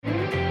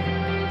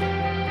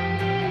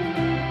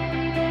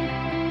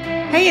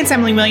Hey, it's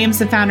Emily Williams,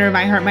 the founder of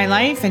I Heart My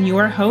Life and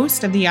your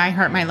host of the I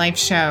Heart My Life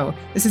show.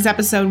 This is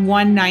episode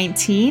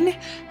 119,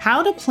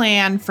 How to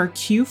Plan for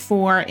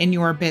Q4 in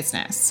Your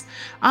Business.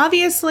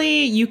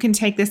 Obviously, you can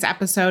take this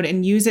episode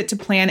and use it to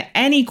plan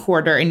any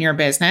quarter in your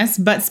business,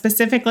 but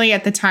specifically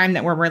at the time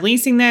that we're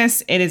releasing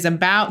this, it is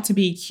about to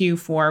be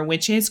Q4,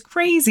 which is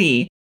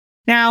crazy.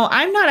 Now,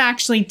 I'm not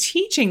actually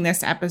teaching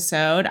this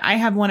episode. I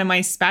have one of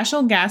my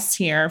special guests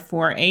here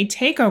for a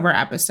takeover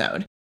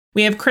episode.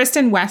 We have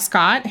Kristen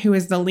Westcott, who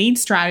is the lead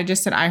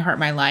strategist at I Heart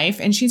My Life,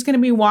 and she's going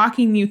to be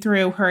walking you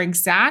through her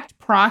exact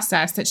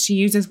process that she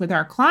uses with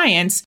our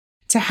clients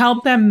to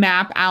help them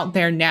map out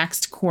their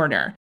next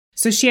quarter.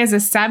 So she has a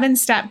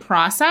 7-step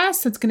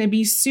process that's going to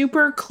be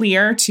super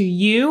clear to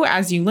you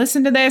as you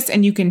listen to this,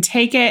 and you can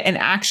take it and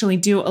actually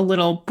do a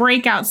little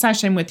breakout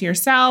session with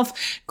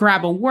yourself,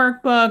 grab a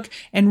workbook,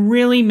 and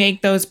really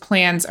make those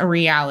plans a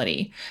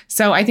reality.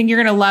 So I think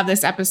you're going to love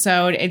this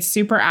episode. It's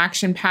super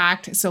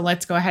action-packed, so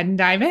let's go ahead and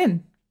dive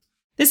in.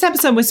 This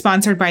episode was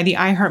sponsored by the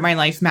I Heart My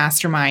Life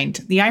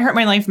Mastermind. The I Heart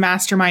My Life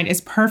Mastermind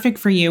is perfect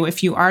for you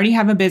if you already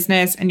have a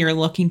business and you're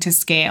looking to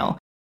scale.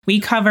 We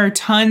cover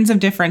tons of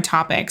different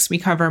topics. We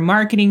cover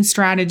marketing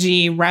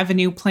strategy,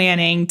 revenue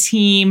planning,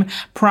 team,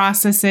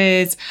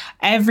 processes,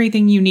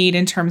 everything you need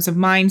in terms of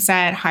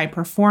mindset, high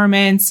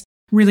performance,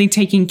 really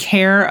taking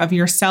care of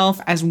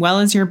yourself as well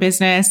as your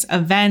business,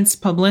 events,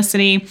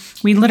 publicity.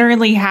 We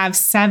literally have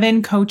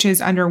 7 coaches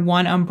under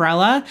one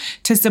umbrella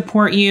to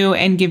support you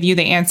and give you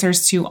the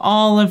answers to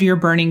all of your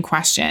burning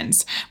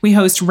questions. We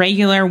host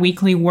regular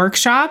weekly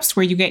workshops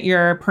where you get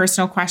your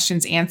personal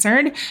questions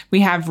answered.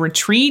 We have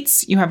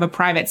retreats. You have a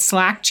private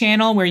Slack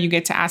channel where you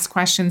get to ask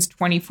questions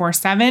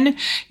 24/7.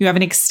 You have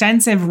an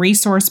extensive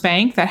resource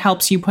bank that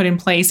helps you put in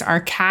place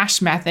our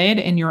cash method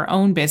in your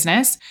own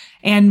business,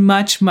 and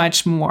much,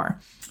 much more.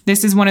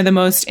 This is one of the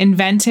most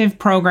inventive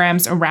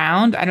programs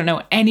around. I don't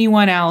know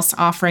anyone else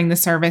offering the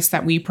service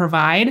that we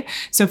provide.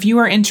 So if you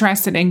are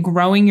interested in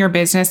growing your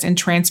business and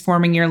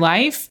transforming your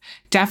life,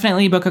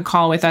 definitely book a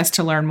call with us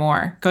to learn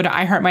more. Go to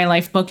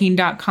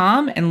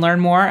iheartmylifebooking.com and learn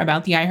more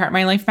about the I Heart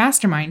My Life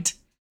Mastermind.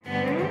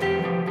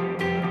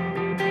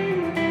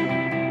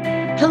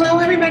 Hello,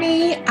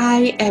 everybody.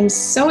 I am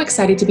so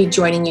excited to be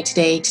joining you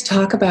today to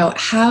talk about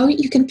how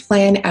you can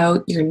plan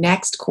out your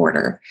next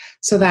quarter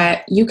so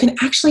that you can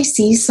actually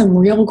see some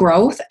real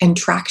growth and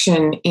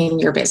traction in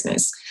your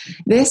business.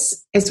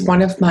 This is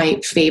one of my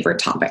favorite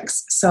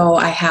topics. So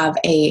I have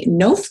a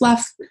no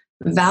fluff,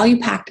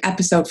 value-packed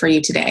episode for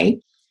you today.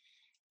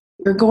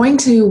 You're going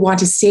to want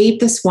to save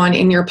this one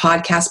in your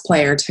podcast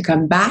player to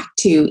come back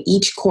to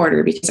each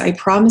quarter, because I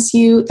promise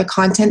you the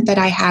content that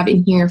I have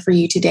in here for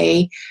you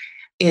today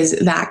is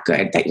that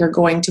good that you're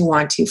going to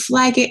want to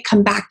flag it,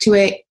 come back to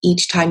it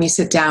each time you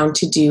sit down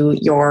to do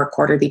your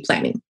quarterly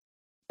planning.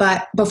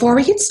 But before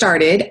we get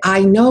started,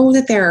 I know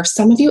that there are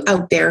some of you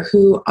out there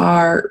who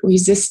are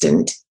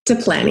resistant to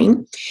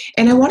planning,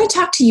 and I want to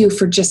talk to you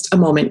for just a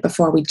moment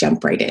before we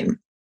jump right in.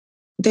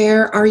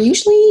 There are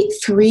usually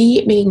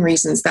 3 main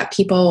reasons that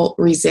people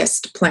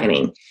resist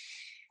planning.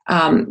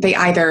 They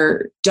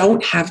either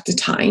don't have the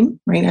time,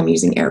 right? I'm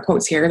using air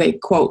quotes here. They,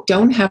 quote,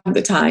 don't have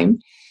the time.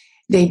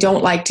 They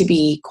don't like to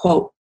be,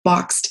 quote,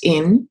 boxed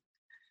in,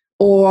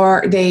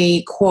 or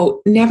they,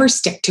 quote, never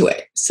stick to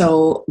it.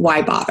 So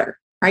why bother,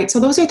 right? So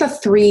those are the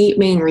 3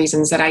 main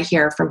reasons that I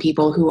hear from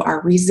people who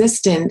are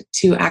resistant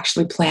to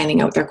actually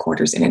planning out their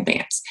quarters in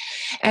advance.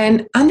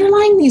 And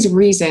underlying these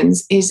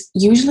reasons is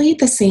usually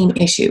the same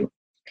issue.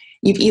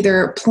 You've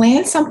either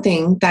planned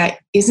something that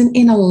isn't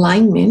in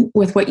alignment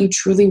with what you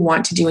truly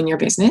want to do in your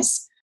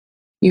business.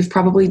 You've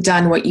probably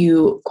done what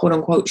you, quote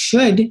unquote,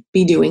 should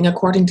be doing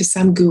according to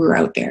some guru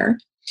out there.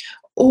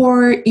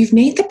 Or you've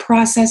made the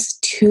process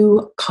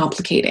too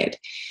complicated,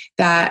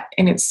 and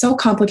it's so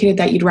complicated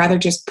that you'd rather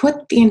just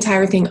put the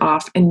entire thing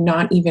off and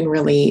not even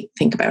really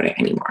think about it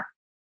anymore.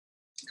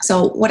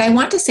 So what I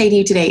want to say to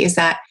you today is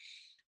that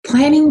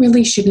planning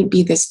really shouldn't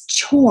be this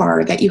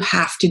chore that you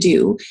have to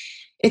do.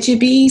 It should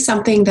be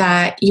something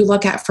that you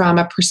look at from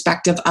a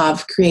perspective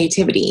of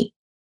creativity.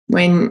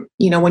 When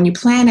you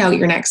plan out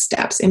your next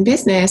steps in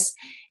business,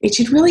 it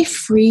should really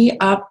free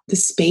up the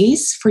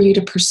space for you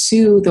to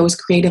pursue those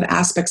creative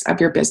aspects of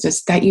your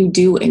business that you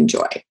do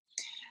enjoy.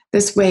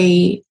 This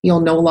way,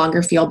 you'll no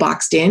longer feel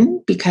boxed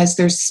in because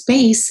there's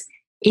space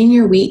in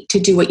your week to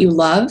do what you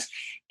love,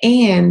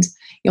 and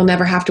you'll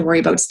never have to worry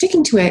about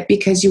sticking to it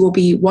because you will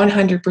be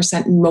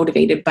 100%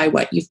 motivated by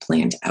what you've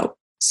planned out.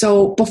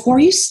 So before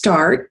you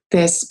start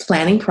this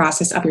planning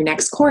process of your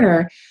next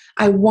quarter,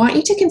 I want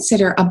you to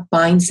consider a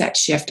mindset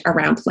shift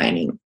around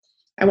planning.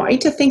 I want you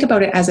to think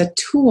about it as a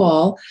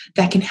tool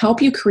that can help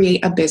you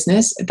create a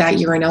business that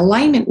you're in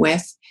alignment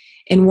with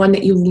and one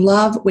that you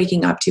love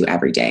waking up to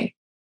every day.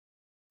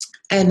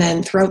 And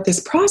then throughout this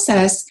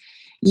process,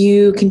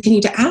 you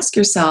continue to ask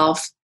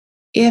yourself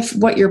if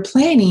what you're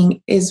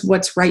planning is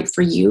what's right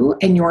for you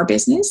and your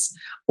business,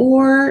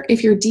 or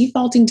if you're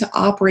defaulting to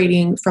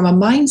operating from a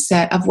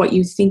mindset of what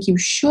you think you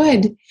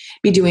should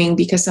be doing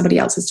because somebody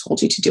else has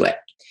told you to do it.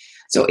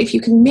 So if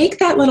you can make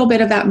that little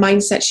bit of that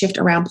mindset shift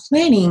around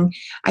planning,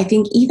 I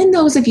think even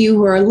those of you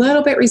who are a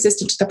little bit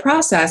resistant to the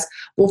process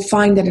will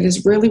find that it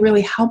is really,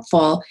 really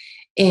helpful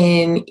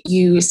in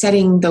you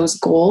setting those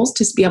goals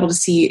to be able to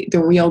see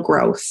the real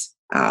growth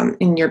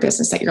in your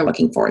business that you're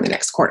looking for in the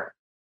next quarter.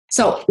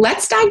 So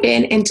let's dive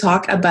in and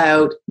talk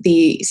about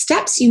the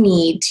steps you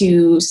need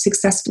to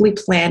successfully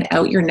plan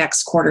out your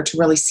next quarter to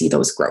really see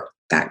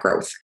that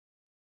growth.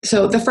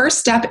 So the first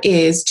step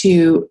is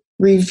to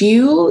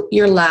review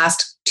your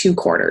last 2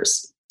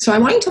 quarters. So I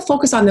want you to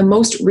focus on the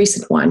most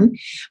recent one,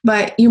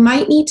 but you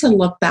might need to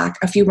look back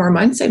a few more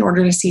months in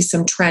order to see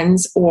some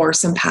trends or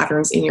some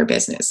patterns in your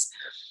business.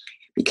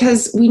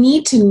 Because we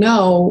need to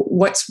know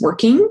what's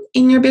working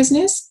in your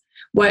business,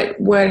 what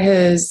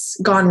has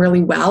gone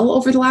really well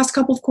over the last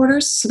couple of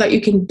quarters, so that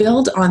you can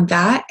build on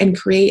that and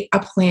create a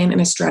plan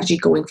and a strategy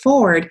going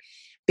forward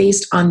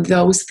based on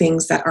those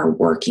things that are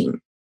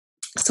working.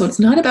 So it's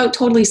not about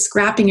totally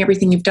scrapping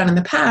everything you've done in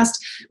the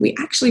past. We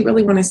actually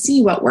really want to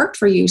see what worked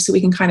for you so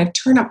we can kind of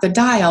turn up the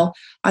dial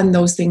on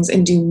those things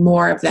and do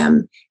more of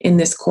them in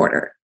this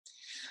quarter.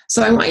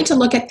 So I want you to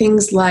look at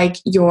things like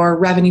your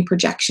revenue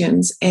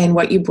projections and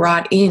what you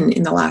brought in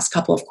the last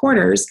couple of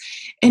quarters,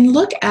 and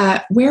look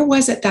at where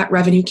was it that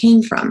revenue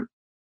came from.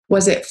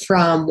 Was it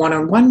from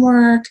one-on-one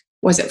work?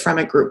 Was it from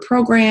a group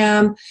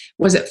program?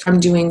 Was it from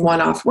doing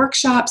one-off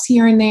workshops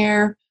here and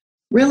there?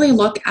 Really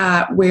look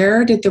at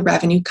where did the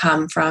revenue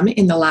come from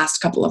in the last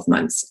couple of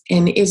months.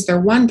 And is there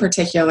one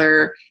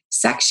particular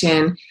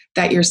section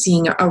that you're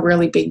seeing a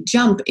really big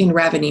jump in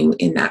revenue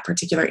in that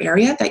particular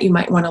area that you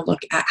might want to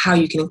look at how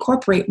you can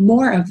incorporate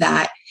more of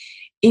that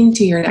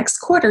into your next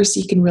quarter so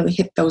you can really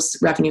hit those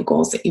revenue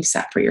goals that you've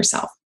set for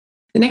yourself.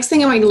 The next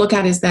thing I want you to look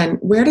at is then,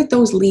 where did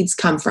those leads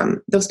come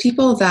from? Those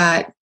people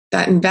that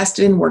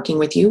invested in working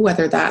with you,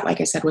 whether that,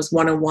 like I said, was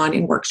one-on-one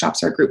in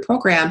workshops or a group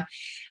program,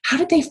 how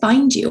did they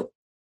find you,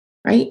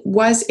 right?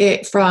 Was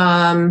it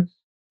from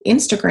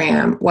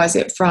Instagram? Was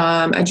it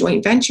from a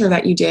joint venture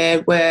that you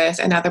did with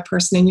another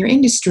person in your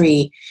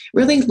industry?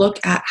 Really look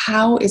at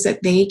how is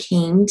it they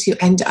came to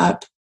end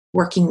up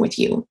working with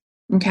you,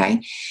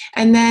 okay?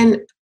 And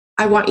then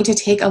I want you to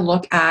take a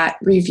look at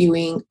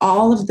reviewing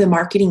all of the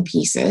marketing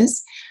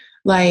pieces,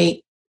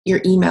 like your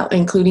email,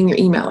 including your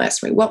email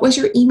list, right? What was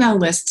your email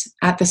list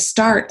at the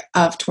start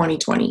of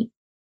 2020?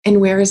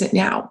 And where is it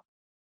now,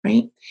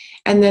 right?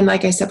 And then,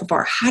 like I said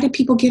before, how do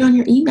people get on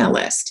your email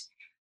list?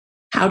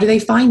 How do they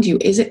find you?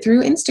 Is it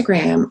through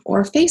Instagram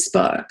or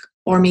Facebook?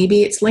 Or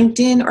maybe it's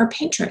LinkedIn or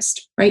Pinterest,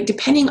 right?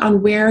 Depending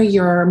on where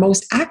you're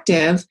most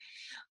active,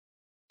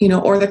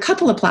 or the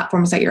couple of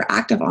platforms that you're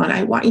active on,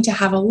 I want you to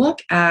have a look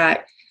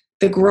at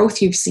the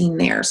growth you've seen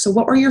there. So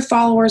what were your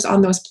followers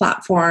on those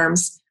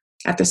platforms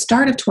at the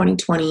start of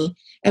 2020?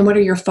 And what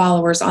are your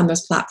followers on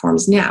those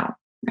platforms now,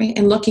 right?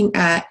 And looking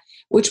at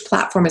which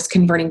platform is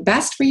converting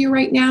best for you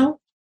right now,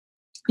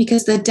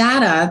 because the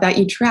data that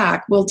you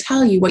track will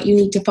tell you what you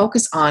need to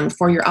focus on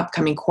for your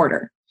upcoming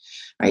quarter,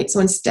 right? So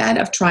instead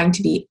of trying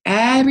to be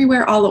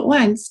everywhere all at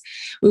once,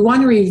 we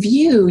want to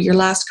review your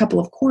last couple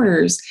of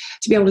quarters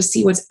to be able to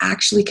see what's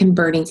actually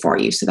converting for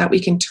you so that we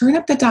can turn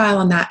up the dial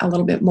on that a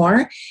little bit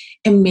more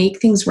and make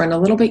things run a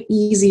little bit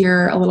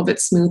easier, a little bit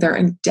smoother,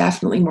 and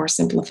definitely more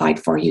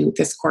simplified for you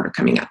this quarter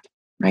coming up,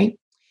 right?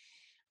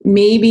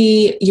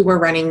 Maybe you were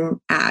running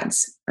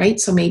ads, right?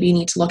 So maybe you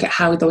need to look at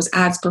how those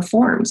ads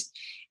performed.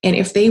 And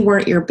if they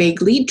weren't your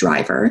big lead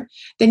driver,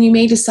 then you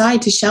may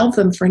decide to shelve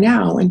them for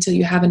now until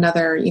you have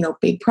another,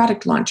 big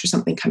product launch or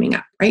something coming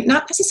up, right?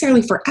 Not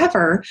necessarily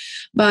forever,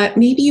 but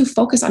maybe you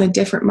focus on a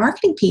different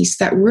marketing piece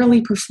that really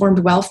performed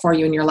well for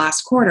you in your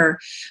last quarter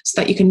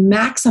so that you can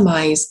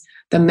maximize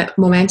the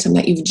momentum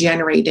that you've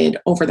generated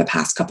over the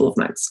past couple of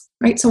months,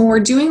 right? So when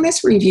we're doing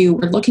this review,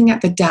 we're looking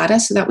at the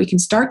data so that we can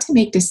start to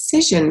make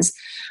decisions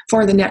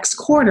for the next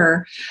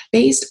quarter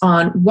based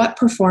on what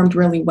performed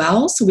really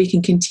well so we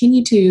can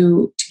continue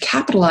to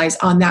capitalize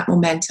on that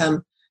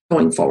momentum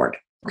going forward.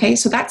 Okay,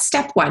 so that's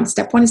step one.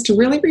 Step one is to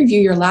really review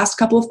your last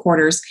couple of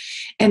quarters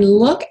and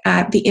look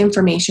at the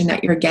information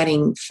that you're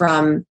getting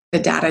from the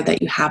data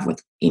that you have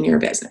in your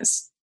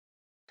business.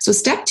 So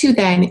step two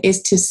then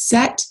is to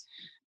set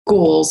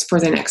goals for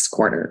the next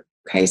quarter.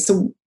 Okay,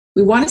 so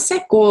we want to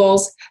set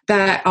goals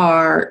that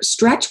are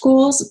stretch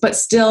goals, but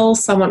still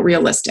somewhat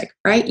realistic,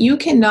 right? You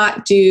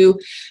cannot do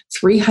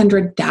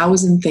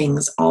 300,000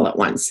 things all at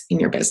once in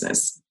your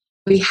business.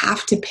 We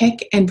have to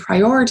pick and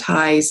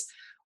prioritize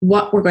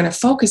what we're going to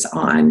focus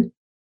on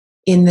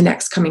in the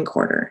next coming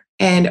quarter.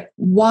 And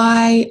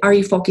why are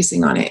you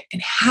focusing on it?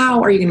 And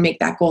how are you going to make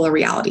that goal a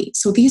reality?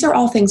 So these are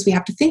all things we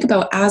have to think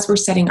about as we're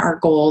setting our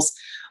goals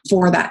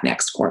for that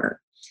next quarter.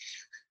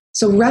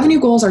 So revenue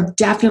goals are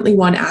definitely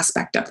one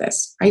aspect of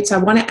this, right? So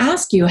I want to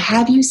ask you,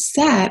 have you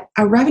set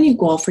a revenue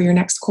goal for your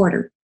next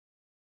quarter?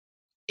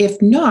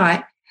 If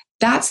not,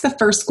 that's the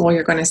first goal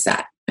you're going to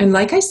set. And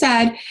like I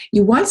said,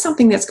 you want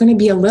something that's going to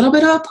be a little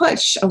bit of a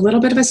push, a little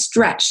bit of a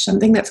stretch,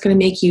 something that's going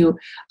to make you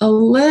a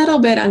little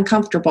bit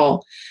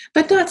uncomfortable,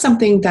 but not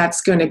something that's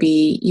going to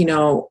be,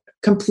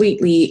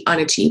 completely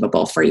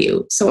unachievable for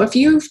you. So if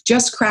you've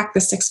just cracked the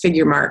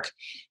 6-figure mark,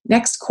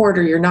 next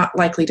quarter, you're not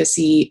likely to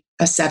see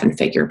a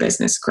 7-figure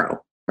business grow,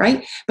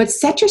 right? But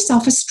set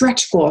yourself a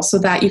stretch goal so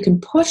that you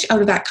can push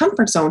out of that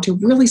comfort zone to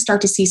really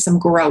start to see some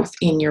growth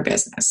in your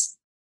business.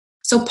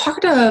 So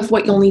part of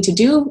what you'll need to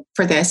do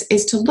for this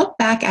is to look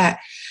back at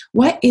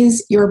what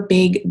is your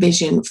big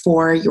vision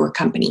for your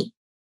company,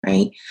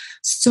 right?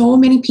 So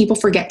many people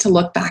forget to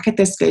look back at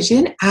this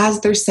vision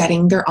as they're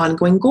setting their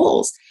ongoing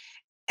goals.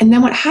 And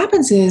then what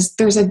happens is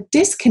there's a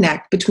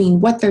disconnect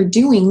between what they're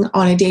doing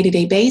on a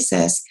day-to-day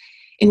basis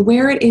and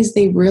where it is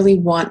they really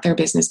want their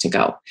business to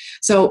go.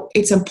 So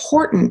it's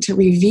important to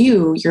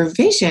review your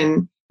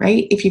vision,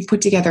 right? If you've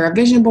put together a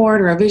vision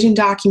board or a vision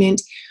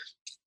document,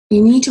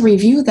 you need to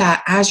review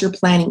that as you're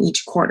planning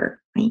each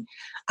quarter, right?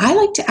 I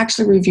like to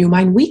actually review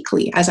mine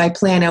weekly as I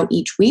plan out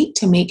each week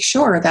to make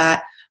sure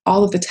that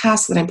all of the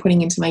tasks that I'm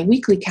putting into my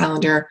weekly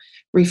calendar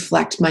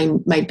reflect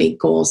my big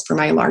goals for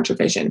my larger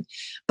vision.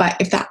 But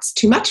if that's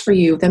too much for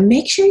you, then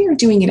make sure you're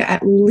doing it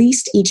at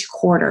least each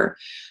quarter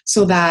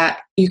so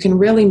that you can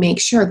really make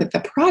sure that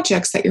the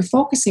projects that you're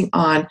focusing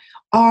on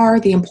are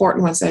the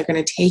important ones that are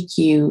going to take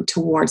you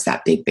towards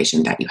that big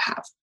vision that you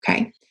have,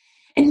 okay?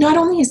 And not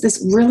only is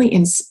this really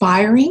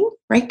inspiring,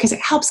 right, because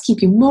it helps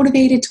keep you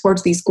motivated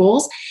towards these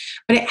goals,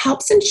 but it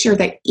helps ensure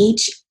that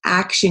each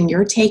action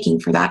you're taking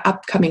for that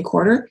upcoming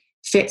quarter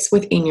fits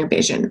within your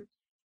vision,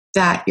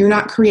 that you're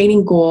not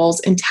creating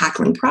goals and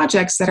tackling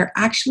projects that are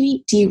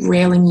actually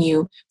derailing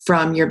you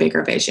from your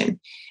bigger vision.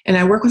 And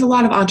I work with a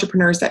lot of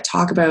entrepreneurs that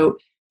talk about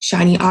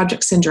shiny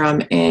object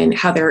syndrome and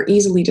how they're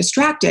easily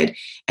distracted.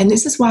 And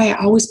this is why I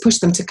always push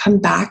them to come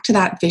back to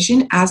that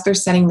vision as they're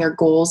setting their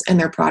goals and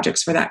their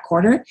projects for that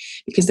quarter,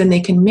 because then they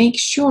can make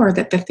sure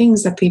that the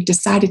things that they've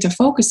decided to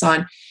focus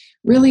on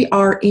really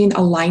are in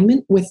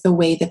alignment with the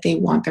way that they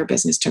want their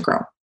business to grow.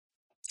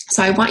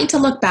 So I want you to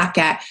look back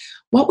at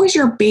what was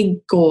your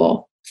big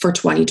goal for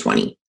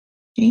 2020,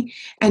 okay?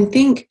 And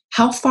think,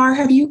 how far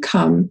have you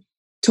come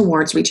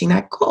towards reaching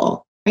that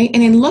goal, right?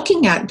 And in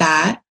looking at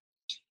that,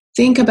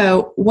 think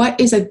about what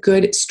is a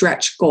good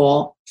stretch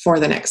goal for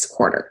the next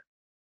quarter,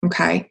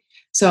 okay?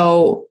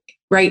 So,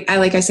 right,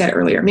 like I said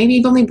earlier, maybe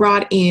you've only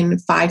brought in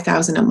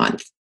 $5,000 a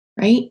month,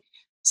 right?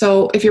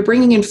 So if you're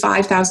bringing in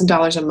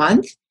 $5,000 a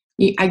month,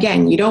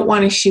 you don't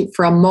want to shoot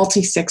for a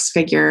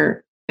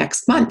multi-6-figure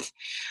next month,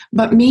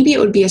 but maybe it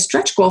would be a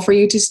stretch goal for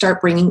you to start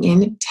bringing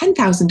in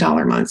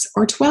 $10,000 months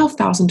or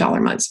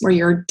 $12,000 months where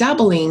you're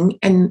doubling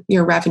and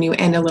your revenue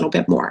and a little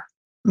bit more,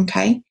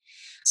 okay?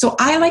 So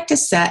I like to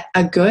set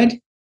a good,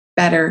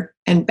 better,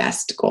 and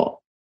best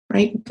goal,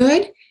 right?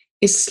 Good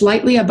is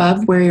slightly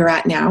above where you're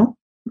at now.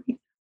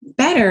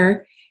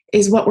 Better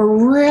is what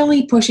we're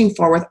really pushing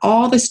for with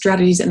all the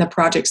strategies and the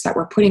projects that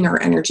we're putting our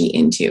energy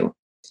into.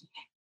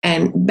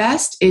 And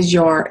best is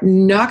your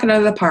knock it out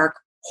of the park.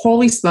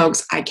 Holy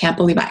smokes, I can't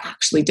believe I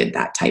actually did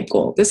that type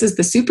goal. This is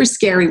the super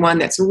scary one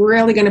that's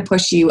really going to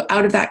push you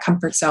out of that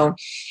comfort zone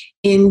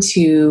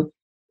into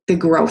the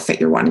growth that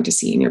you're wanting to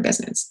see in your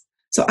business.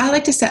 So I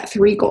like to set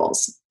 3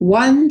 goals.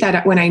 One,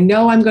 that when I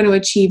know I'm going to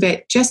achieve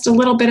it just a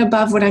little bit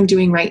above what I'm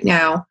doing right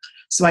now,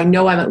 so I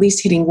know I'm at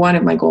least hitting one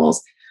of my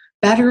goals.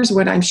 Better is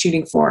what I'm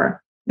shooting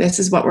for. This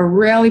is what we're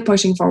really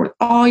pushing for with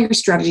all your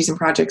strategies and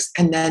projects,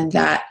 and then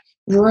that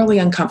really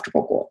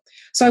uncomfortable goal.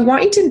 So I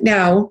want you to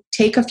now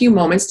take a few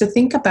moments to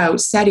think about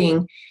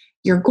setting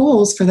your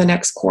goals for the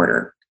next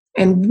quarter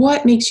and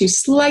what makes you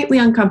slightly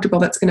uncomfortable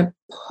that's going to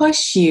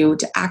push you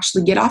to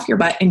actually get off your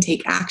butt and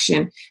take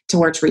action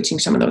towards reaching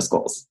some of those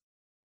goals.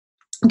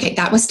 Okay,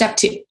 that was step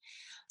 2.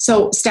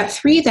 So step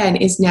 3 then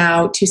is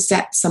now to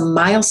set some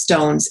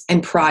milestones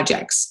and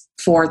projects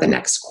for the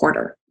next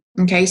quarter.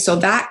 Okay, so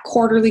that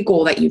quarterly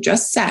goal that you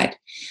just set,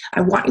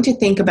 I want you to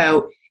think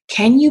about,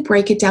 can you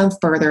break it down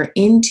further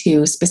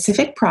into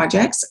specific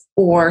projects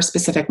or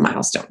specific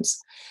milestones?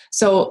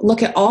 So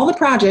look at all the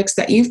projects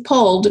that you've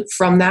pulled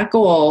from that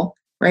goal,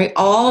 right?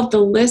 All of the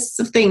lists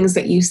of things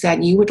that you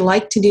said you would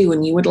like to do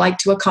and you would like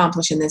to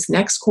accomplish in this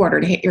next quarter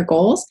to hit your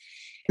goals.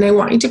 And I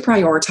want you to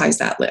prioritize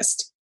that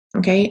list.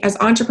 Okay, as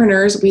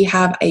entrepreneurs, we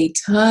have a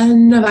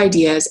ton of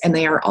ideas and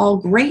they are all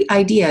great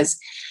ideas,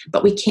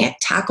 but we can't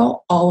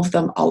tackle all of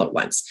them all at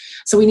once.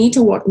 So we need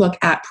to look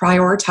at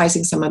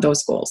prioritizing some of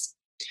those goals.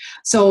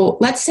 So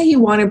let's say you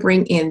want to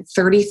bring in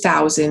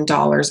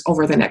 $30,000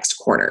 over the next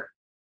quarter.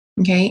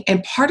 Okay,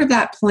 and part of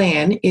that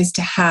plan is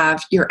to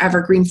have your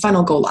evergreen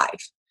funnel go live.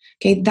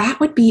 Okay, that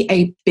would be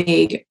a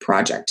big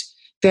project.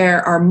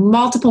 There are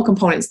multiple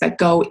components that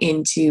go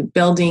into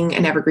building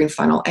an evergreen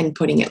funnel and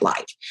putting it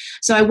live.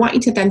 So I want you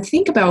to then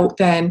think about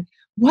then,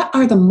 what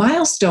are the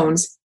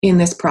milestones in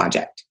this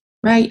project,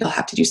 right? You'll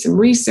have to do some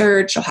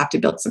research. You'll have to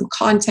build some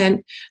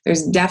content.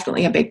 There's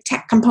definitely a big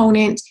tech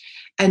component.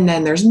 And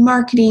then there's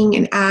marketing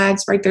and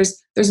ads, right?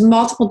 There's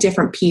multiple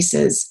different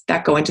pieces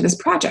that go into this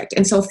project.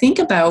 And so think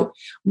about,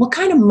 what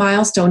kind of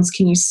milestones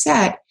can you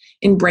set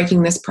in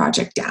breaking this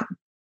project down?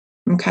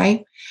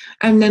 Okay.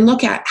 And then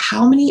look at,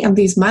 how many of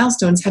these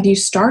milestones have you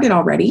started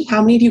already?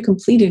 How many have you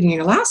completed in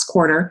your last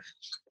quarter?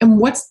 And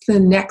what's the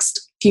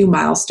next few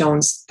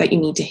milestones that you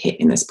need to hit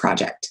in this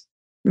project.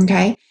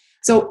 Okay.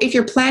 So if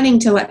you're planning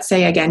to, let's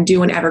say, again,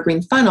 do an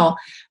evergreen funnel,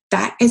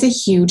 that is a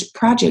huge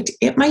project.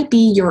 It might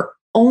be your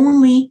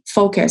only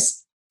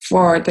focus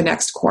for the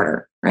next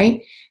quarter,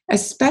 right?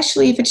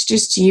 Especially if it's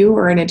just you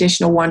or an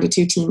additional 1 to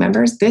 2 team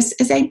members. This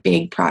is a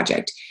big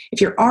project.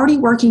 If you're already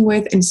working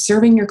with and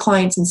serving your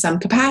clients in some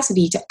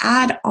capacity, to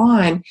add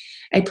on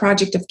a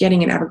project of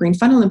getting an evergreen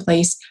funnel in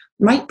place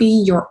might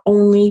be your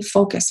only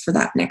focus for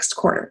that next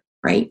quarter,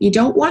 right? You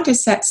don't want to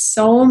set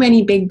so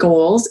many big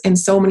goals and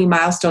so many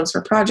milestones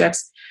for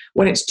projects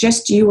when it's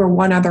just you or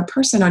one other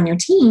person on your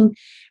team,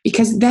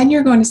 because then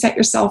you're going to set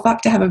yourself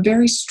up to have a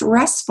very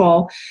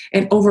stressful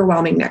and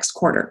overwhelming next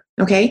quarter,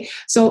 okay?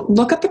 So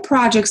look at the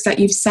projects that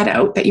you've set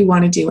out that you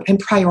want to do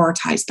and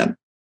prioritize them.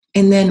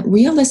 And then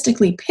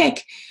realistically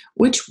pick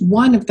which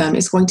one of them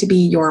is going to be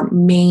your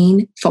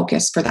main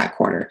focus for that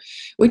quarter,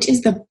 which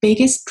is the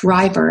biggest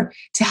driver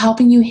to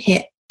helping you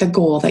hit the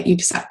goal that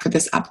you've set for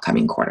this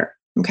upcoming quarter,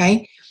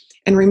 okay?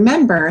 And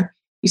remember,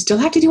 you still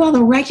have to do all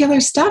the regular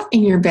stuff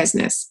in your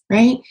business,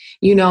 right?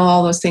 You know,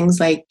 all those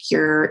things like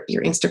your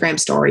Instagram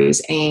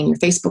stories and your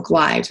Facebook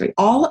lives, right?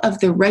 All of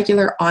the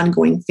regular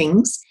ongoing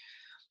things.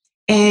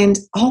 And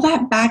all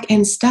that back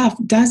end stuff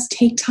does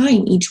take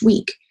time each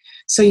week.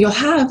 So you'll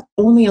have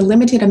only a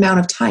limited amount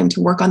of time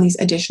to work on these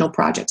additional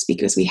projects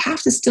because we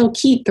have to still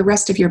keep the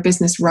rest of your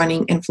business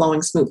running and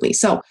flowing smoothly.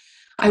 So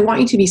I want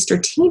you to be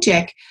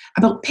strategic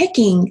about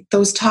picking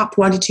those top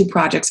 1 to 2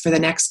 projects for the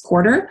next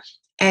quarter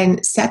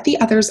and set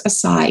the others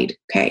aside,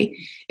 okay?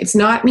 It's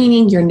not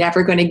meaning you're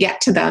never going to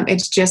get to them.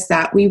 It's just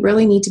that we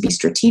really need to be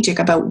strategic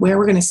about where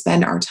we're going to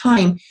spend our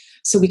time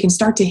so we can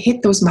start to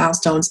hit those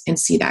milestones and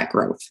see that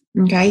growth,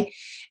 okay?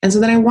 And so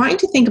then I want you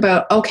to think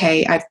about,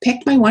 okay, I've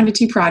picked my 1 to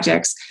 2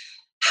 projects.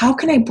 How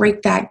can I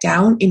break that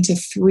down into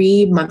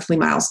 3 monthly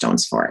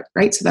milestones for it,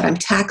 right? So that I'm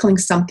tackling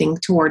something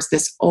towards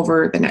this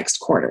over the next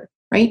quarter,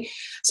 right?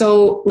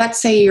 So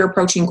let's say you're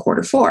approaching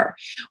quarter 4.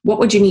 What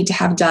would you need to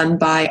have done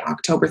by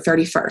October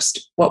 31st?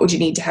 What would you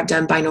need to have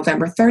done by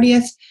November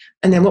 30th?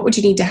 And then what would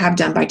you need to have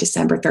done by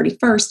December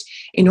 31st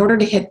in order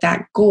to hit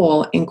that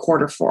goal in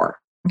quarter 4,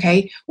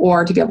 okay?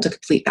 Or to be able to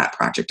complete that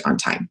project on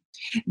time.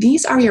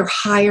 These are your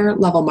higher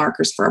level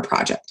markers for a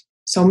project.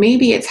 So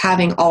maybe it's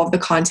having all of the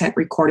content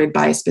recorded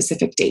by a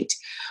specific date,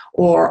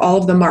 or all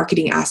of the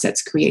marketing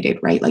assets created,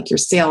 right? Like your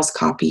sales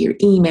copy, your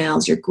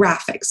emails, your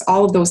graphics,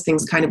 all of those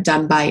things kind of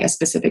done by a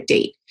specific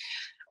date.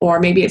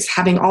 Or maybe it's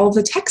having all of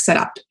the tech set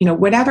up,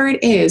 whatever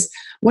it is.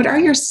 What are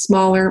your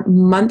smaller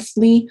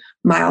monthly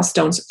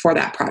milestones for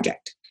that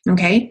project?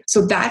 Okay,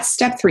 so that's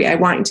step 3. I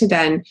want you to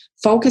then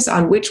focus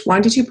on which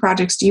 1 to 2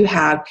 projects do you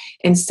have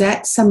and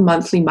set some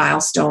monthly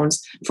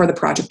milestones for the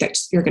project that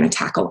you're going to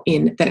tackle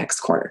in the next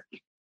quarter.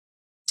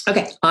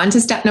 Okay, on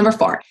to step number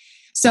 4.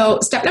 So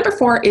step number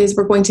 4 is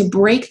we're going to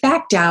break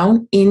that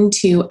down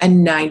into a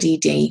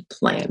 90-day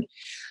plan.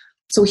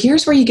 So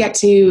here's where you get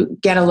to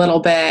get a little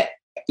bit,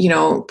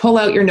 pull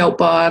out your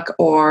notebook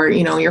or,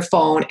 your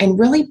phone and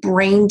really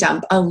brain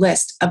dump a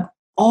list of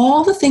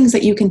all the things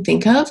that you can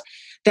think of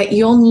that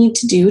you'll need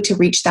to do to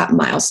reach that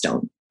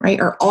milestone,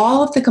 right? Or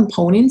all of the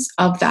components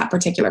of that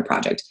particular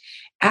project.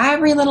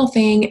 Every little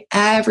thing,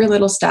 every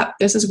little step.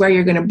 This is where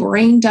you're going to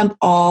brain dump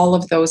all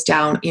of those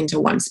down into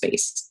one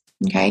space,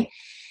 okay?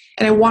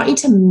 And I want you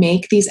to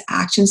make these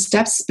action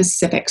steps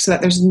specific so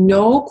that there's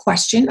no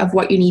question of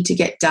what you need to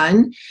get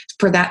done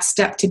for that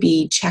step to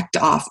be checked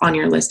off on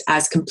your list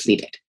as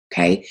completed,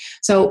 okay?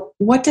 So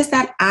what does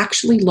that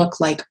actually look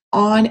like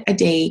on a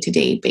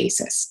day-to-day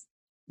basis?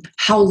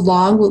 How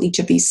long will each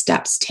of these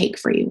steps take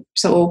for you?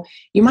 So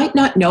you might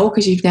not know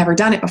because you've never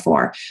done it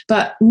before,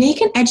 but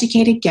make an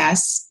educated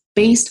guess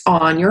based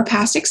on your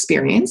past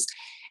experience,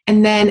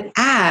 and then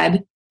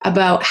add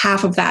about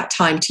half of that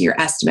time to your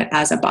estimate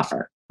as a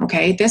buffer.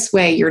 Okay, this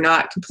way you're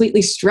not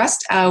completely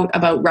stressed out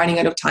about running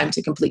out of time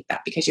to complete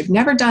that because you've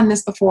never done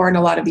this before in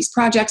a lot of these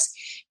projects.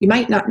 You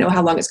might not know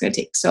how long it's going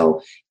to take.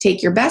 So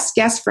take your best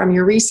guess from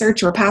your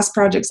research or past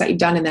projects that you've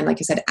done, and then, like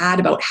I said, add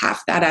about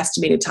half that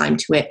estimated time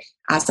to it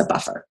as a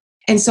buffer.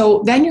 And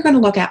so then you're going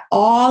to look at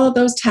all of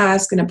those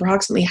tasks and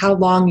approximately how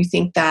long you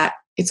think that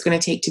it's going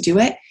to take to do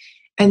it.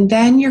 And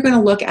then you're going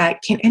to look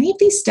at, can any of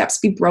these steps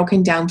be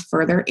broken down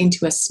further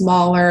into a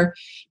smaller,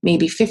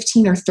 maybe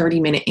 15 or 30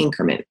 minute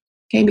increment?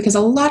 Okay, because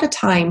a lot of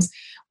times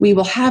we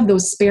will have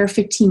those spare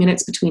 15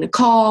 minutes between a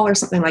call or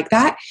something like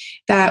that,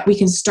 that we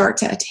can start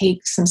to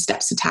take some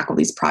steps to tackle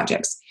these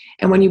projects.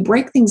 And when you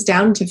break things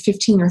down into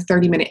 15 or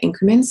 30 minute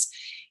increments,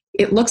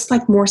 it looks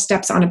like more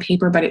steps on a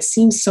paper, but it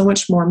seems so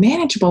much more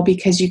manageable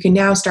because you can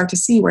now start to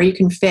see where you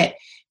can fit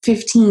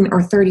 15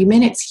 or 30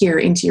 minutes here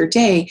into your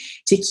day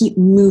to keep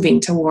moving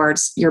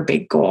towards your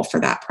big goal for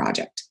that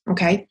project,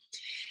 okay?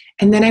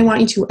 And then I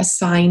want you to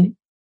assign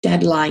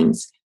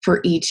deadlines for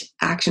each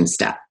action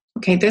step,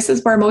 okay? This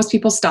is where most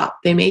people stop.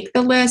 They make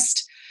the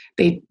list,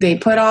 they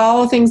put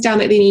all the things down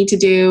that they need to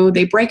do,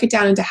 they break it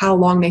down into how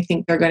long they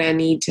think they're going to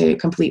need to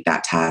complete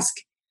that task,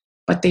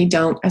 but they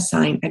don't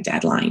assign a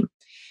deadline.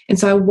 And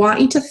so I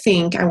want you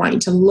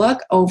to look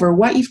over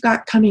what you've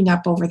got coming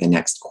up over the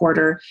next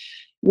quarter.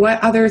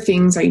 What other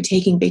things are you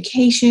taking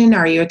vacation?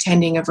 Are you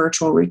attending a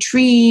virtual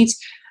retreat?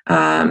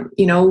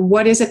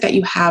 What is it that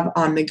you have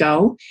on the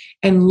go?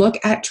 And look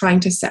at trying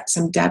to set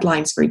some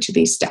deadlines for each of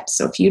these steps.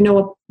 So if you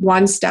know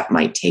one step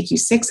might take you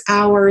 6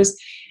 hours,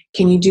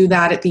 can you do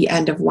that at the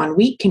end of 1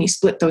 week? Can you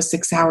split those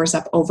 6 hours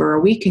up over a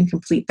week and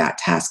complete that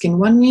task in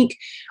 1 week?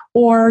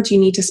 Or do you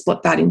need to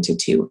split that into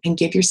 2 and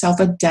give yourself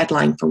a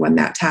deadline for when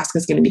that task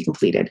is going to be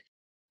completed?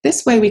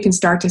 This way we can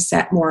start to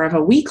set more of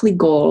a weekly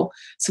goal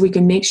so we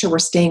can make sure we're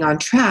staying on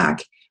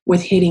track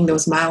with hitting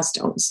those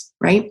milestones,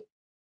 right?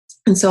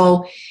 And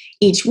so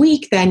each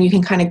week, then you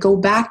can kind of go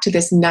back to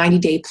this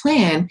 90-day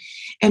plan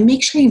and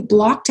make sure you've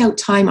blocked out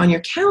time on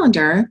your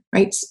calendar,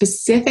 right?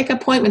 Specific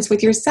appointments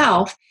with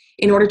yourself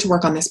in order to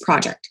work on this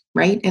project,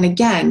 right? And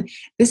again,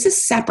 this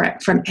is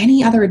separate from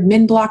any other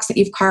admin blocks that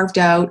you've carved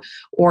out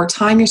or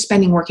time you're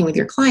spending working with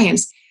your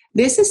clients.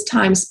 This is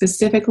time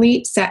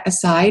specifically set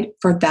aside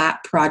for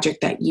that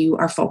project that you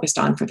are focused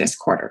on for this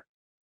quarter.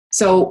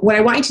 So what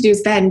I want you to do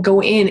is then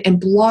go in and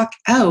block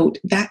out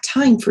that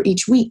time for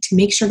each week to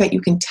make sure that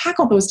you can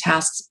tackle those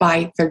tasks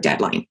by their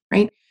deadline,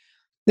 right?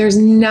 There's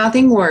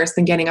nothing worse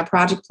than getting a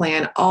project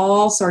plan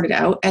all sorted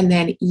out and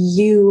then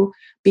you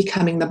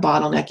becoming the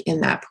bottleneck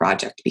in that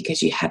project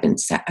because you haven't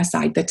set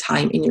aside the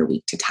time in your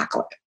week to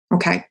tackle it,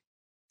 okay?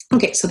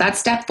 Okay, so that's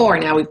step 4.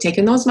 Now we've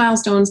taken those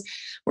milestones,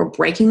 we're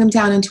breaking them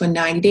down into a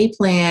 90-day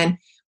plan.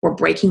 We're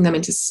breaking them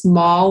into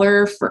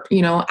smaller,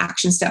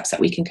 action steps that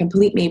we can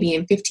complete maybe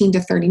in 15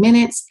 to 30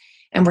 minutes.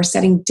 And we're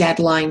setting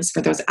deadlines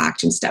for those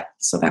action steps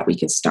so that we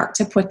can start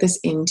to put this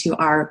into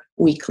our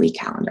weekly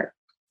calendar.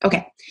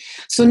 Okay,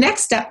 so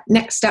next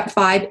step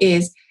 5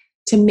 is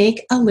to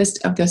make a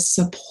list of the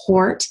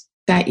support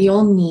that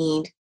you'll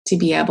need to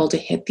be able to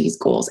hit these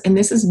goals. And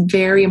this is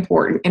very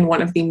important and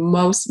one of the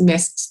most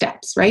missed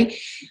steps, right?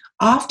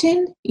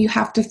 Often you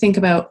have to think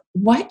about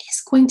what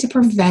is going to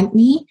prevent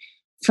me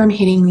from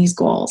hitting these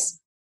goals.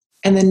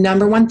 And the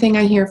number one thing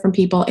I hear from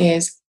people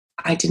is,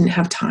 I didn't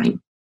have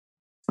time.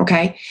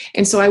 Okay.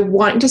 And so I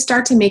want you to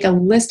start to make a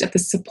list of the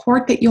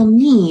support that you'll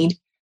need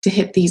to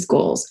hit these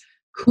goals.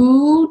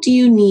 Who do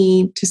you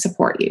need to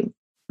support you,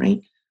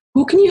 right?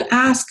 Who can you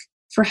ask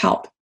for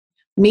help?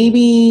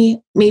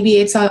 Maybe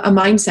it's a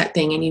mindset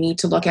thing and you need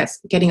to look at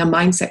getting a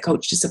mindset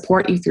coach to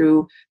support you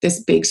through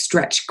this big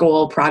stretch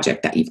goal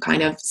project that you've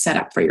kind of set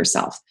up for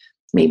yourself.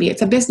 Maybe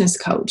it's a business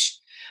coach.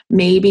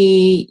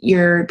 Maybe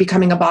you're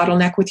becoming a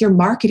bottleneck with your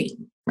marketing,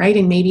 right?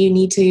 And maybe you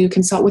need to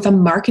consult with a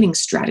marketing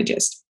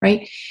strategist,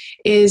 right?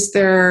 Is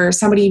there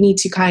somebody you need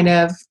to kind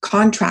of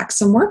contract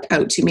some work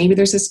out to? Maybe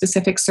there's a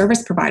specific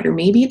service provider.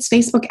 Maybe it's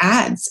Facebook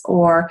ads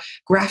or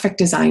graphic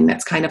design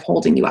that's kind of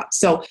holding you up.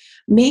 So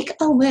make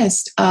a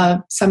list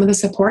of some of the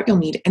support you'll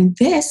need. And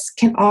this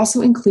can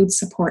also include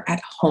support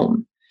at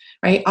home,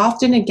 right?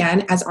 Often,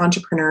 again, as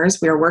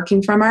entrepreneurs, we are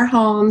working from our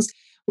homes.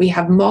 We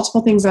have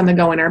multiple things on the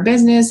go in our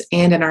business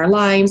and in our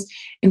lives.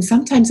 And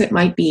sometimes it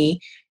might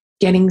be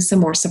getting some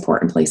more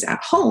support in place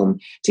at home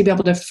to be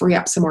able to free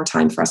up some more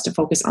time for us to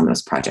focus on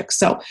those projects.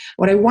 So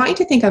what I want you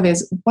to think of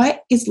is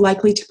what is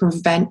likely to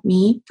prevent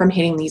me from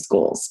hitting these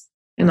goals?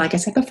 And like I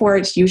said before,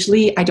 it's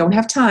usually I don't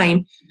have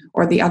time,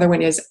 or the other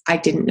one is I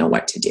didn't know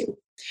what to do.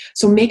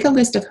 So make a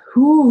list of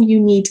who you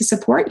need to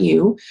support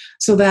you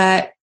so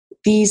that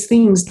these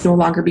things no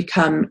longer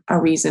become a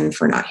reason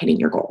for not hitting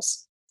your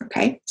goals.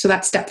 Okay, so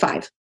that's step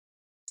 5.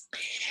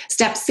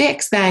 Step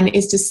 6 then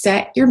is to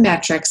set your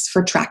metrics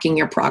for tracking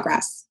your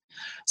progress.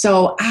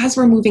 So as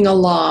we're moving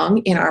along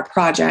in our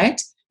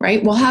project,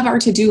 right, we'll have our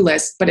to-do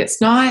list, but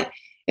it's not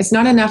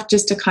enough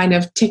just to kind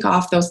of tick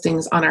off those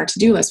things on our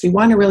to-do list. We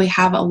want to really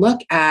have a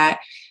look at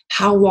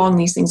how long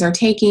these things are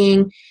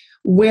taking,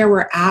 where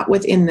we're at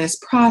within this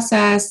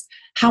process,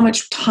 how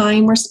much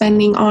time we're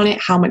spending on it,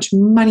 how much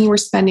money we're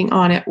spending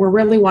on it. We're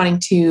really wanting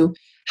to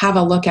have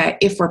a look at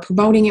if we're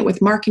promoting it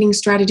with marketing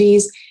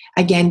strategies,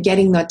 again,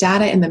 getting the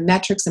data and the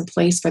metrics in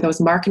place for those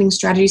marketing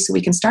strategies so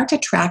we can start to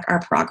track our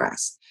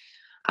progress.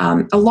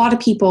 A lot of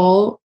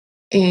people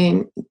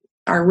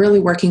are really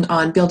working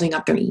on building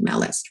up their email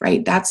list,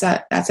 right? That's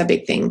a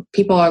big thing.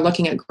 People are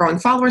looking at growing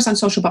followers on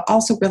social, but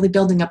also really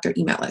building up their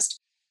email list.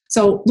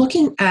 So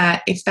looking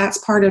at if that's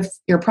part of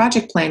your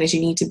project plan is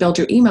you need to build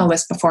your email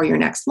list before your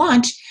next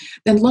launch,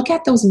 then look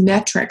at those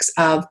metrics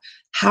of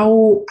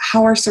how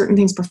are certain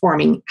things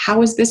performing?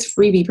 How is this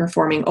freebie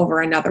performing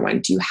over another one?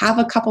 Do you have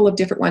a couple of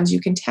different ones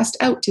you can test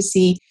out to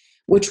see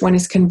which one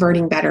is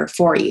converting better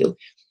for you?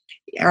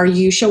 Are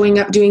you showing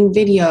up doing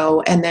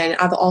video and then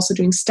also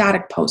doing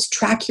static posts?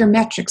 Track your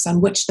metrics on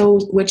which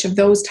of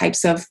those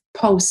types of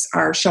posts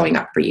are showing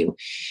up for you.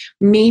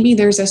 Maybe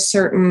there's a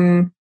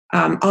certain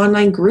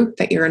online group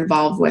that you're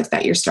involved with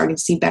that you're starting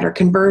to see better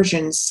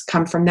conversions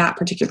come from that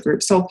particular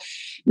group. So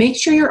make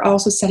sure you're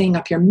also setting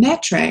up your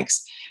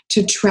metrics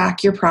to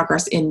track your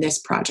progress in this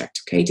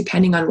project. Okay,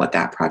 depending on what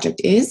that project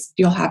is,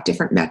 you'll have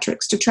different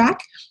metrics to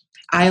track.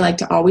 I like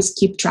to always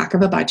keep track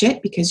of a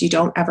budget because you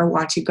don't ever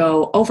want to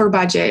go over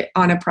budget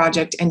on a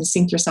project and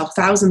sink yourself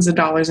thousands of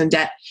dollars in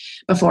debt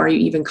before you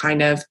even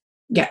kind of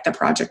get the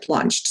project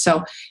launched.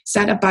 So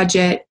set a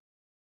budget,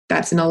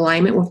 that's in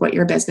alignment with what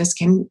your business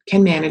can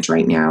manage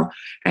right now,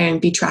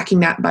 and be tracking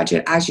that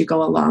budget as you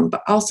go along,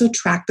 but also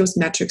track those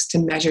metrics to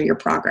measure your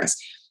progress.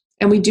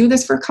 And we do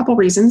this for a couple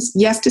reasons.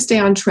 Yes, to stay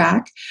on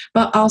track,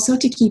 but also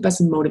to keep us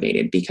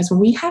motivated, because when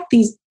we have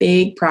these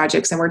big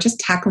projects and we're just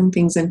tackling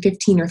things in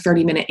 15 or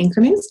 30-minute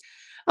increments,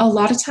 a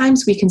lot of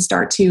times we can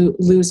start to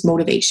lose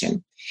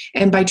motivation.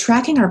 And by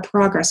tracking our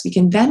progress, we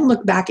can then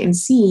look back and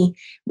see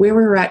where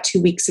we were at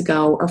 2 weeks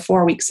ago or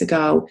 4 weeks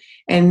ago,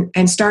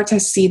 and start to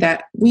see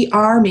that we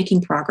are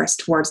making progress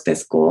towards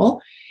this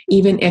goal,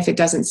 even if it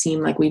doesn't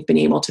seem like we've been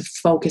able to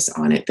focus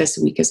on it this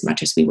week as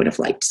much as we would have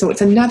liked. So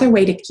it's another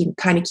way to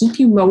keep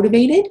you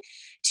motivated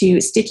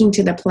to sticking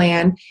to the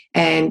plan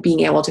and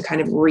being able to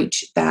kind of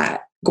reach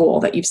that goal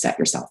that you've set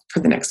yourself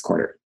for the next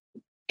quarter.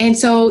 And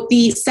so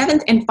the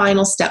seventh and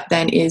final step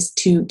then is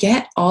to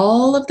get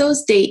all of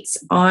those dates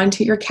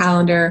onto your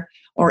calendar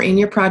or in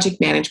your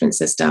project management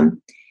system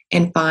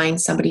and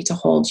find somebody to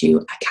hold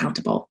you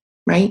accountable,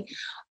 right?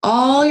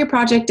 All your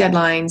project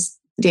deadlines,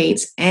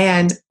 dates,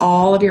 and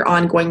all of your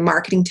ongoing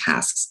marketing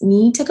tasks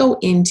need to go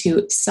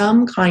into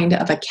some kind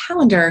of a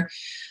calendar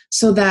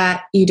so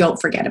that you don't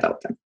forget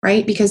about them,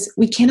 right? Because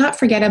we cannot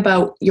forget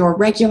about your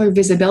regular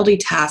visibility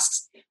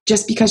tasks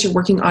just because you're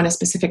working on a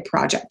specific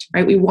project,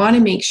 right? We want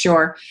to make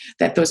sure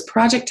that those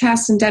project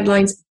tasks and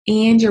deadlines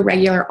and your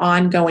regular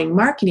ongoing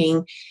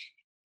marketing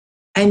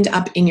end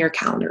up in your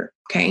calendar,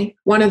 okay?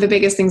 One of the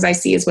biggest things I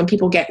see is when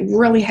people get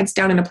really heads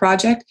down in a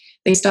project,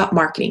 they stop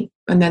marketing,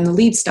 and then the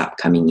leads stop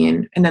coming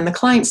in, and then the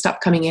clients stop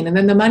coming in, and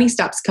then the money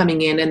stops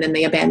coming in, and then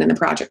they abandon the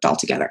project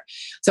altogether.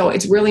 So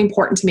it's really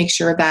important to make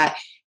sure that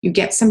you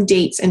get some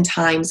dates and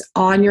times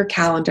on your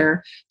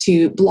calendar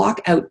to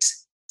block out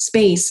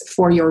space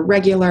for your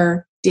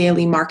regular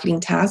daily marketing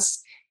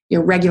tasks,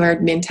 your regular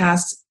admin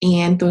tasks,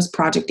 and those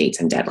project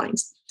dates and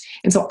deadlines.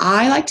 And so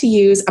I like to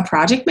use a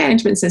project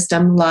management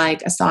system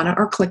like Asana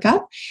or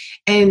ClickUp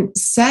and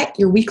set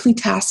your weekly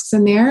tasks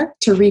in there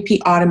to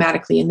repeat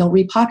automatically, and they'll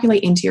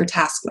repopulate into your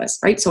task list,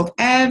 right? So if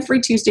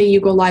every Tuesday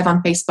you go live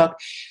on Facebook,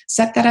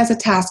 set that as a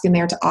task in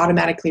there to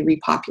automatically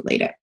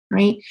repopulate it,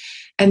 right?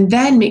 And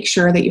then make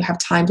sure that you have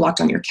time blocked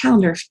on your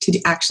calendar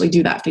to actually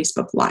do that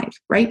Facebook Live,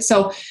 right?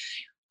 So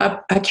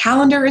a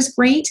calendar is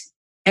great,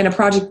 and a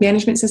project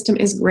management system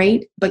is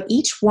great, but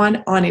each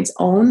one on its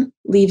own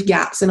leave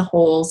gaps and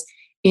holes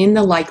in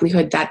the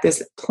likelihood that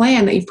this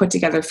plan that you've put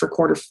together for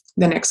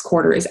the next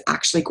quarter is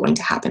actually going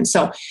to happen.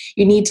 So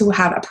you need to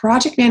have a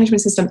project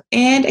management system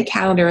and a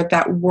calendar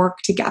that work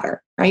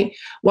together, right?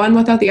 One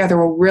without the other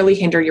will really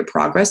hinder your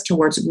progress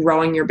towards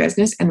growing your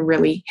business and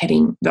really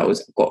hitting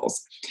those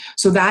goals.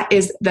 So that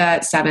is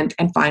the seventh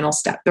and final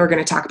step that we're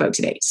going to talk about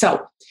today.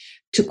 So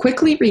to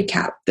quickly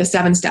recap the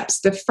 7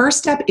 steps, the first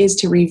step is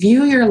to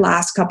review your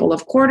last couple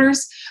of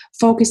quarters,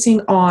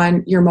 focusing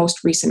on your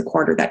most recent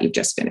quarter that you've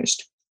just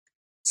finished.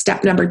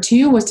 Step number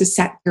 2 was to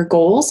set your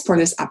goals for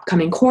this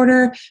upcoming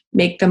quarter,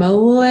 make them a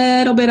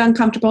little bit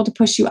uncomfortable to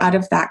push you out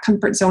of that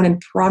comfort zone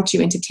and prompt you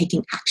into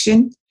taking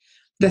action.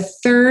 The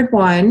third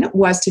one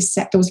was to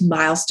set those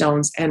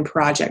milestones and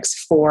projects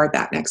for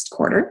that next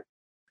quarter.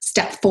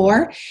 Step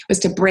 4 was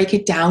to break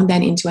it down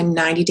then into a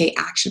 90-day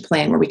action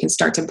plan where we can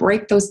start to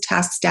break those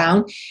tasks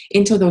down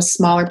into those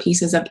smaller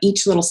pieces of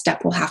each little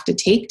step we'll have to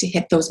take to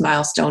hit those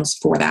milestones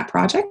for that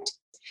project.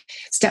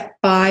 Step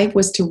 5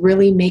 was to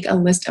really make a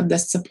list of the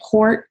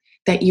support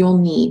that you'll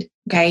need,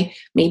 okay?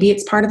 Maybe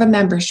it's part of a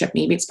membership,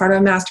 maybe it's part of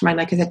a mastermind.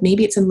 Like I said,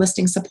 maybe it's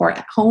enlisting support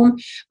at home,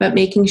 but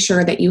making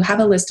sure that you have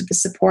a list of the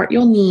support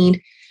you'll need.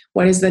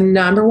 What is the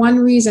number one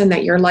reason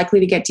that you're likely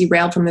to get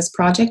derailed from this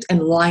project,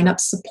 and line up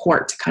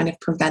support to kind of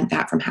prevent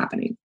that from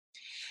happening.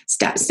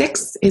 Step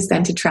 6 is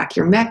then to track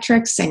your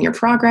metrics and your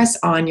progress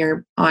on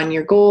your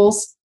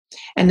goals.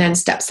 And then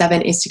step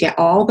 7 is to get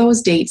all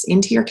those dates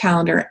into your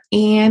calendar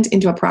and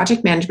into a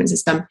project management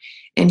system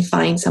and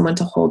find someone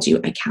to hold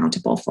you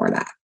accountable for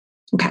that.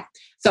 Okay.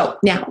 So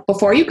now,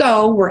 before you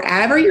go,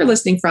 wherever you're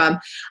listening from,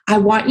 I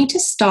want you to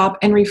stop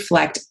and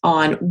reflect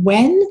on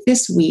when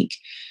this week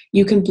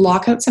you can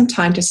block out some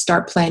time to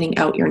start planning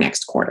out your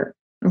next quarter.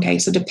 Okay,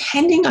 so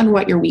depending on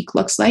what your week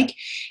looks like,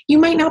 you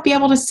might not be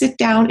able to sit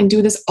down and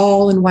do this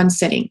all in one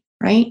sitting,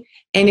 right?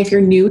 And if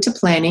you're new to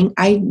planning,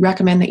 I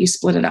recommend that you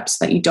split it up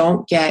so that you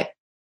don't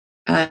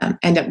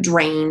end up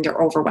drained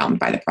or overwhelmed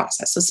by the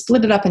process. So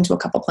split it up into a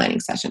couple planning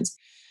sessions.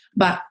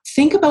 But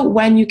think about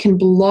when you can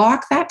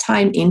block that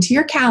time into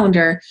your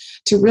calendar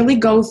to really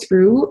go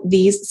through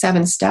these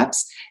 7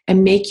 steps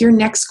and make your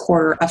next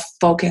quarter a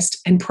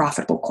focused and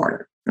profitable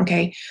quarter.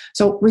 Okay.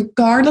 So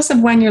regardless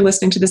of when you're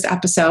listening to this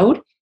episode,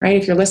 right?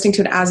 If you're listening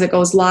to it as it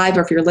goes live,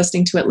 or if you're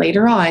listening to it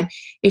later on,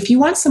 if you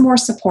want some more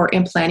support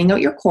in planning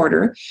out your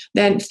quarter,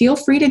 then feel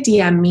free to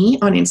DM me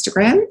on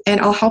Instagram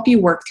and I'll help you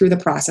work through the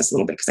process a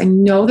little bit, because I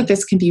know that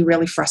this can be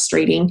really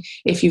frustrating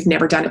if you've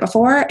never done it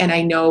before. And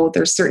I know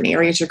there's certain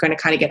areas you're going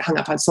to kind of get hung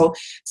up on. So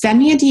send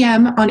me a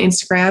DM on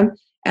Instagram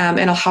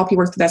and I'll help you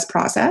work through this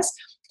process.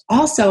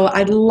 Also,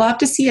 I'd love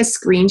to see a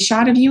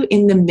screenshot of you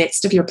in the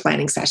midst of your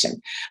planning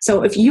session.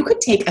 So if you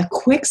could take a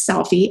quick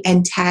selfie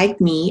and tag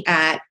me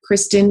at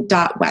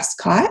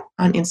Kristen.Westcott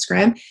on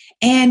Instagram,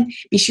 and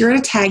be sure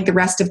to tag the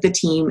rest of the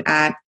team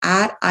at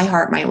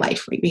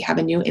iHeartMyLife. We have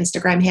a new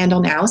Instagram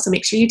handle now, so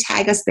make sure you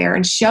tag us there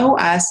and show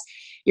us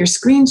your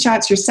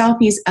screenshots, your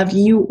selfies of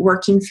you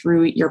working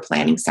through your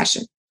planning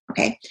session.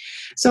 Okay.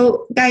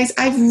 So guys,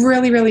 I've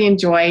really, really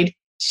enjoyed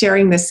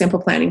sharing this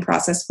simple planning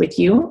process with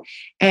you.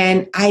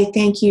 And I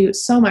thank you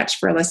so much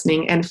for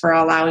listening and for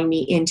allowing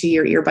me into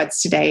your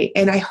earbuds today.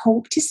 And I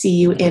hope to see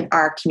you in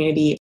our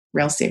community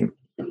real soon.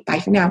 Bye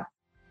for now.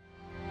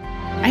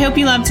 I hope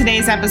you loved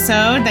today's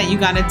episode, that you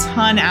got a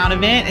ton out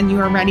of it, and you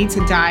are ready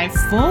to dive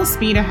full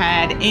speed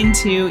ahead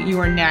into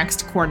your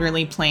next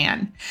quarterly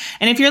plan.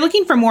 And if you're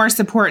looking for more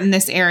support in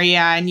this area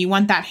and you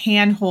want that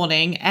hand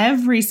holding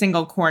every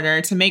single quarter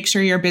to make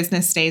sure your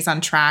business stays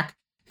on track,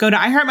 go to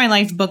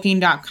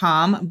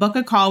iHeartMyLifeBooking.com, book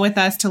a call with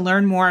us to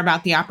learn more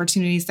about the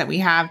opportunities that we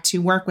have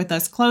to work with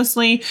us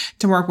closely,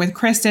 to work with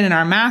Kristen and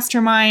our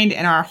mastermind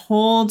and our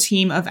whole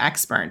team of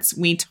experts.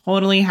 We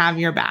totally have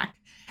your back.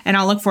 And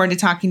I'll look forward to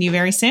talking to you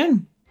very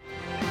soon.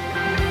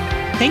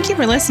 Thank you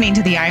for listening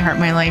to the I Heart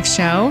My Life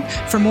show.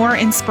 For more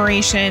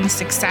inspiration,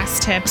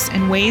 success tips,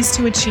 and ways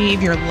to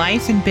achieve your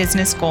life and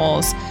business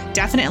goals,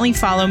 definitely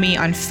follow me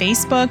on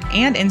Facebook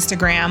and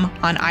Instagram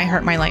on I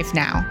Heart My Life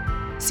Now.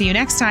 See you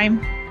next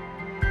time.